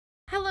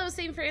Hello,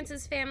 St.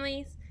 Francis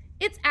families.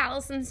 It's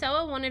Allison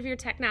Soa, one of your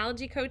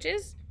technology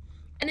coaches.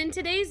 And in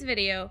today's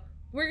video,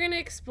 we're going to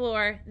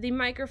explore the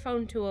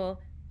microphone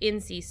tool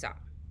in Seesaw.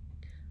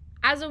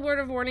 As a word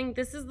of warning,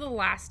 this is the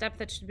last step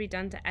that should be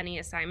done to any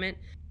assignment.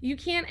 You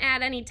can't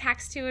add any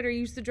text to it or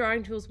use the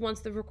drawing tools once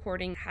the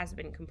recording has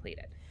been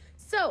completed.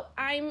 So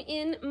I'm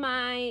in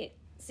my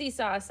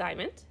Seesaw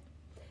assignment,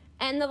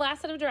 and the last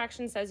set of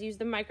directions says use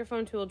the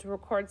microphone tool to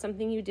record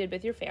something you did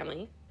with your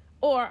family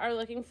or are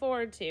looking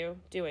forward to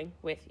doing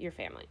with your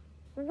family.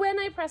 When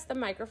I press the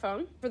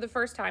microphone for the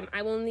first time,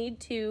 I will need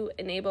to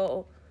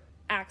enable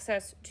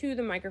access to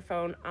the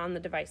microphone on the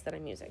device that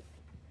I'm using.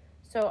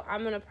 So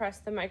I'm going to press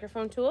the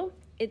microphone tool.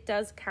 It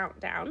does count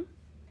down.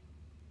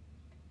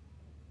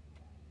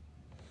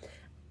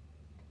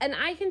 And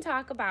I can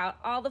talk about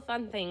all the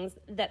fun things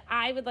that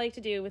I would like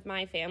to do with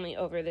my family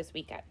over this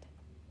weekend.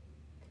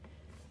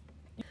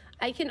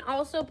 I can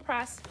also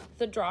press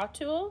the draw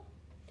tool,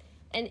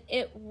 and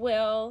it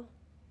will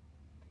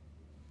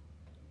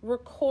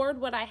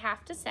record what I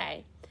have to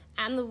say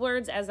and the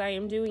words as I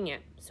am doing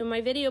it. So my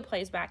video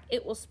plays back.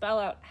 It will spell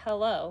out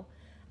hello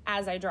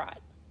as I draw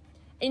it.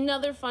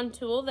 Another fun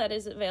tool that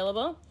is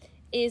available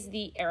is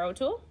the arrow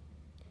tool.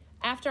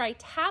 After I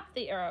tap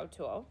the arrow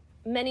tool,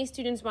 many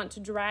students want to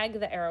drag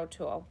the arrow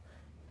tool,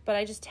 but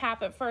I just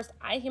tap it first.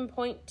 I can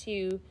point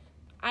to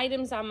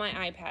items on my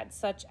iPad,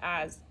 such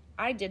as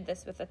I did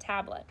this with a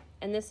tablet,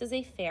 and this is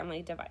a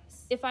family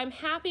device. If I'm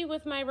happy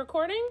with my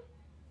recording,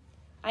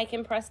 I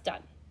can press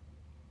done.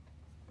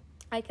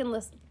 I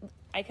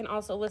can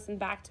also listen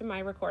back to my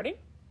recording,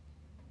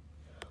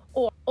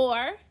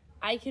 or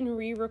I can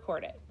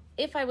re-record it.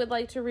 If I would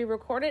like to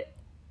re-record it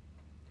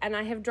and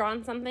I have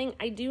drawn something,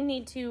 I do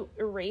need to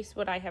erase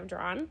what I have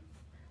drawn.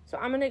 So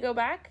I'm going to go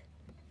back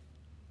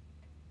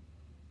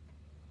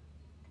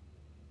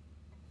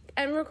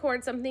and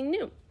record something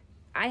new.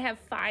 I have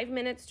 5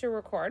 minutes to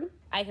record.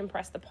 I can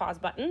press the pause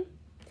button.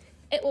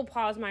 It will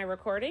pause my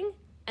recording,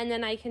 and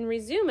then I can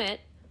resume it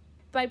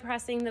by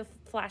pressing the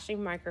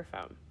flashing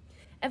microphone.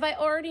 If I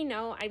already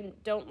know I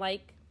don't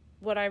like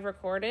what I've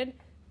recorded,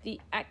 the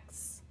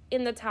X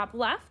in the top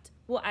left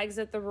will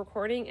exit the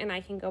recording, and I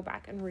can go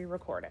back and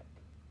re-record it.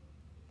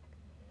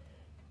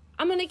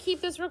 I'm going to keep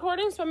this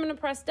recording, so I'm going to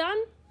press done.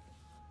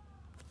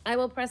 I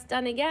will press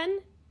done again.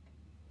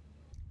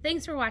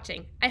 Thanks for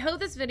watching. I hope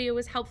this video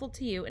was helpful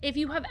to you. If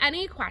you have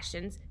any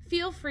questions,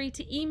 feel free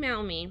to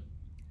email me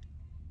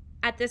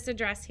at this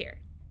address here.